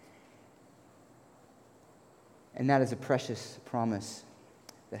 And that is a precious promise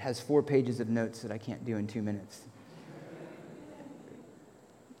that has 4 pages of notes that I can't do in 2 minutes.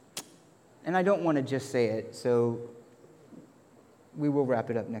 And I don't want to just say it, so we will wrap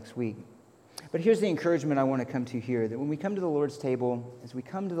it up next week. But here's the encouragement I want to come to here, that when we come to the Lord's table, as we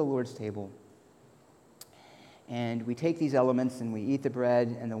come to the Lord's table, and we take these elements and we eat the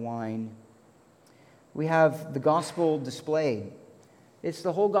bread and the wine, we have the gospel displayed. It's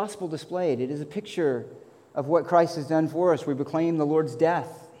the whole gospel displayed. It is a picture of what Christ has done for us. We proclaim the Lord's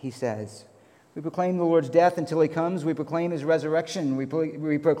death, he says. We proclaim the Lord's death until he comes. We proclaim his resurrection. We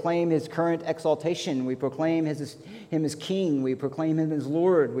proclaim his current exaltation. We proclaim him as king. We proclaim him as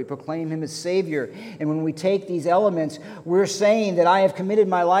Lord. We proclaim him as Savior. And when we take these elements, we're saying that I have committed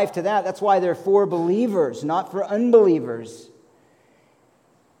my life to that. That's why they're for believers, not for unbelievers.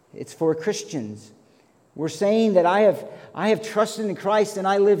 It's for Christians. We're saying that I have trusted in Christ and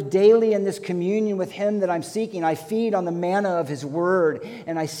I live daily in this communion with him that I'm seeking. I feed on the manna of his word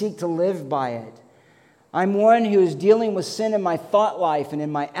and I seek to live by it. I'm one who is dealing with sin in my thought life and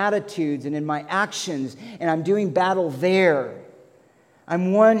in my attitudes and in my actions, and I'm doing battle there.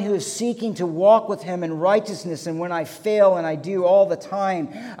 I'm one who is seeking to walk with him in righteousness, and when I fail, and I do all the time,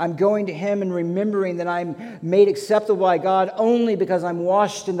 I'm going to him and remembering that I'm made acceptable by God only because I'm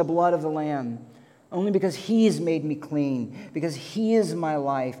washed in the blood of the Lamb. Only because he has made me clean, because he is my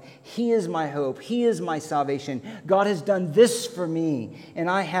life, he is my hope, he is my salvation. God has done this for me, and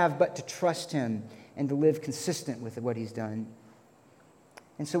I have but to trust him and to live consistent with what he's done.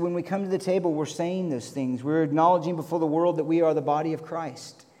 And so when we come to the table, we're saying those things. We're acknowledging before the world that we are the body of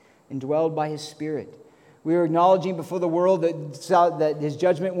Christ, indwelled by his Spirit. We are acknowledging before the world that his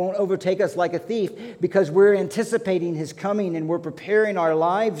judgment won't overtake us like a thief, because we're anticipating his coming and we're preparing our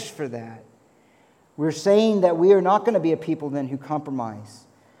lives for that. We're saying that we are not going to be a people then who compromise.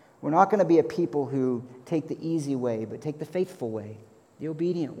 We're not going to be a people who take the easy way, but take the faithful way, the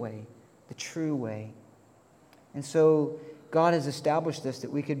obedient way, the true way. And so God has established us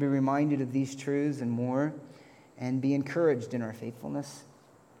that we could be reminded of these truths and more, and be encouraged in our faithfulness,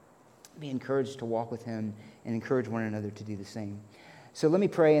 be encouraged to walk with him, and encourage one another to do the same. So let me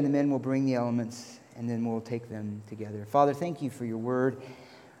pray, and the men will bring the elements, and then we'll take them together. Father, thank you for your word.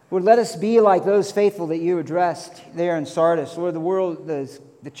 Lord, let us be like those faithful that you addressed there in Sardis. Lord,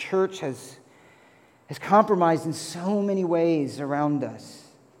 the church has compromised in so many ways around us.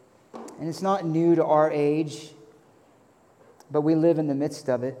 And it's not new to our age, but we live in the midst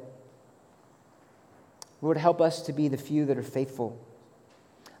of it. Lord, help us to be the few that are faithful.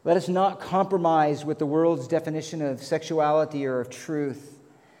 Let us not compromise with the world's definition of sexuality or of truth.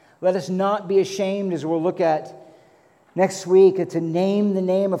 Let us not be ashamed, as we'll look at next week, to name the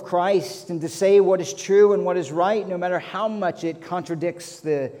name of Christ and to say what is true and what is right, no matter how much it contradicts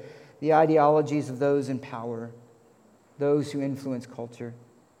the ideologies of those in power, those who influence culture.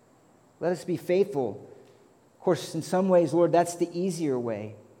 Let us be faithful. Of course, in some ways, Lord, that's the easier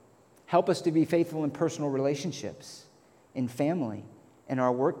way. Help us to be faithful in personal relationships, in family, in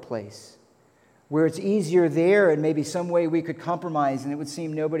our workplace, where it's easier there and maybe some way we could compromise and it would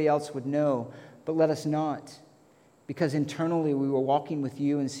seem nobody else would know. But let us not, because internally we were walking with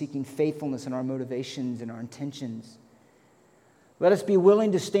you and seeking faithfulness in our motivations and our intentions. Let us be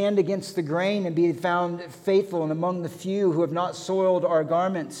willing to stand against the grain and be found faithful and among the few who have not soiled our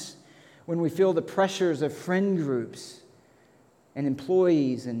garments when we feel the pressures of friend groups and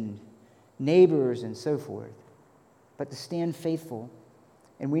employees and neighbors and so forth. But to stand faithful.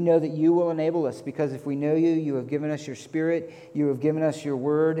 And we know that you will enable us, because if we know you, you have given us your Spirit, you have given us your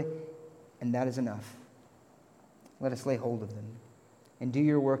word, and that is enough. Let us lay hold of them and do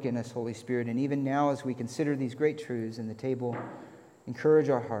your work in us, Holy Spirit. And even now, as we consider these great truths in the table, encourage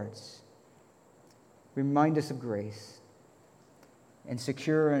our hearts. Remind us of grace, and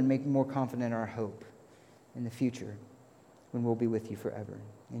secure and make more confident our hope in the future when we'll be with you forever.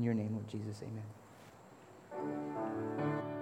 In your name, Lord Jesus, amen.